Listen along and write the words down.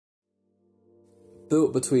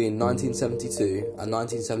Built between 1972 and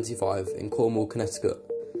 1975 in Cornwall, Connecticut,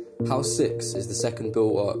 House 6 is the second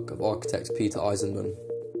built work of architect Peter Eisenman.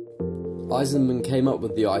 Eisenman came up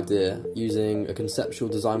with the idea using a conceptual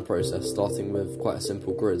design process starting with quite a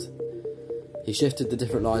simple grid. He shifted the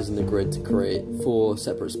different lines in the grid to create 4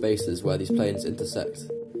 separate spaces where these planes intersect.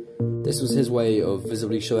 This was his way of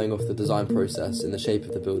visibly showing off the design process in the shape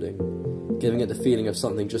of the building, giving it the feeling of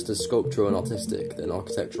something just as sculptural and artistic than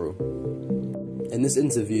architectural. In this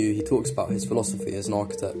interview, he talks about his philosophy as an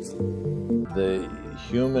architect. The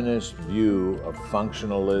humanist view of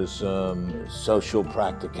functionalism, social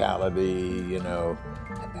practicality,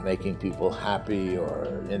 making people happy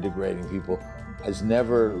or integrating people, has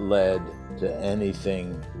never led to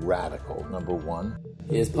anything radical, number one.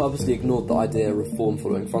 He has purposely ignored the idea of form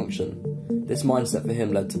following function. This mindset for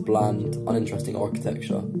him led to bland, uninteresting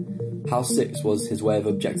architecture. House 6 was his way of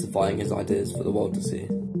objectifying his ideas for the world to see.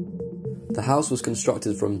 The house was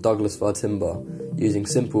constructed from Douglas fir timber, using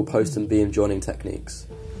simple post and beam joining techniques.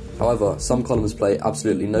 However, some columns play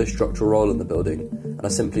absolutely no structural role in the building and are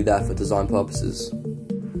simply there for design purposes.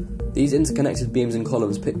 These interconnected beams and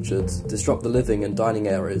columns pictured disrupt the living and dining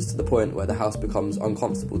areas to the point where the house becomes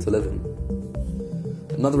uncomfortable to live in.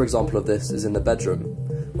 Another example of this is in the bedroom,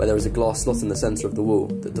 where there is a glass slot in the centre of the wall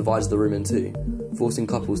that divides the room in two, forcing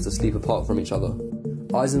couples to sleep apart from each other.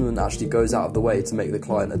 Eisenman actually goes out of the way to make the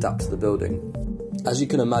client adapt to the building. As you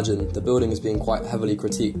can imagine, the building is being quite heavily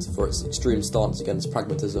critiqued for its extreme stance against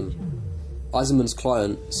pragmatism. Eisenman's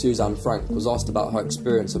client, Suzanne Frank, was asked about her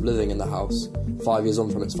experience of living in the house 5 years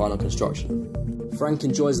on from its final construction. Frank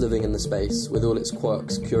enjoys living in the space with all its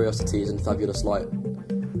quirks, curiosities and fabulous light.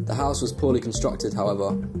 The house was poorly constructed, however,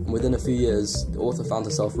 and within a few years, the author found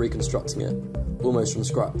herself reconstructing it, almost from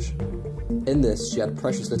scratch. In this, she had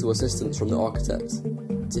precious little assistance from the architect.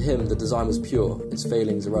 To him, the design was pure, its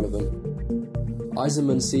failings irrelevant.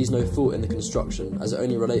 Eisenman sees no fault in the construction as it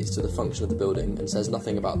only relates to the function of the building and says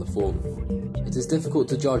nothing about the form. It is difficult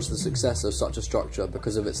to judge the success of such a structure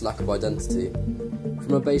because of its lack of identity.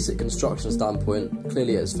 From a basic construction standpoint,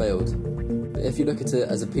 clearly it has failed. But if you look at it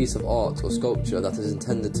as a piece of art or sculpture that is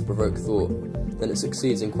intended to provoke thought, then it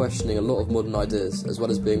succeeds in questioning a lot of modern ideas as well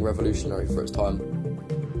as being revolutionary for its time.